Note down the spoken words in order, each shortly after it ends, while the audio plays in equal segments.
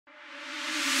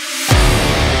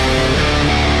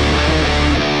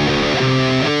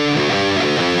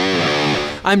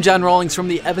I'm John Rawlings from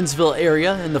the Evansville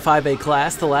area in the 5A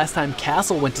class. The last time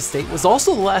Castle went to state was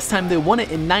also the last time they won it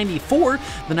in '94.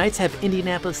 The Knights have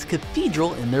Indianapolis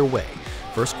Cathedral in their way.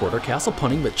 First quarter, Castle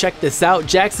punting, but check this out.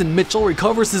 Jackson Mitchell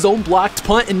recovers his own blocked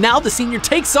punt, and now the senior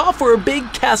takes off for a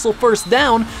big Castle first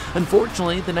down.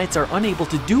 Unfortunately, the Knights are unable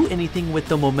to do anything with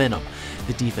the momentum.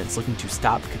 The defense looking to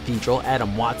stop Cathedral.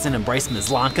 Adam Watson and Bryce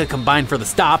Mislanka combine for the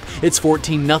stop. It's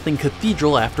 14-0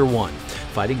 Cathedral after one.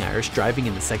 Fighting Irish driving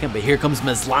in the second, but here comes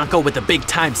Mislanka with a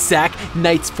big-time sack.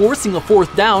 Knights forcing a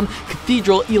fourth down.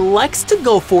 Cathedral elects to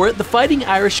go for it. The Fighting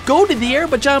Irish go to the air,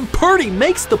 but John Purdy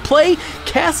makes the play.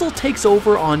 Castle takes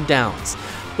over on downs.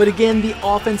 But again, the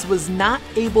offense was not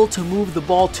able to move the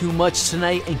ball too much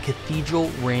tonight, and Cathedral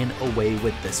ran away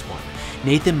with this one.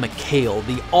 Nathan McHale,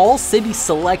 the all-city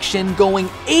selection, going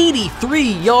 83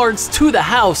 yards to the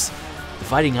house. The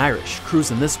Fighting Irish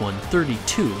cruising this one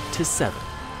 32-7.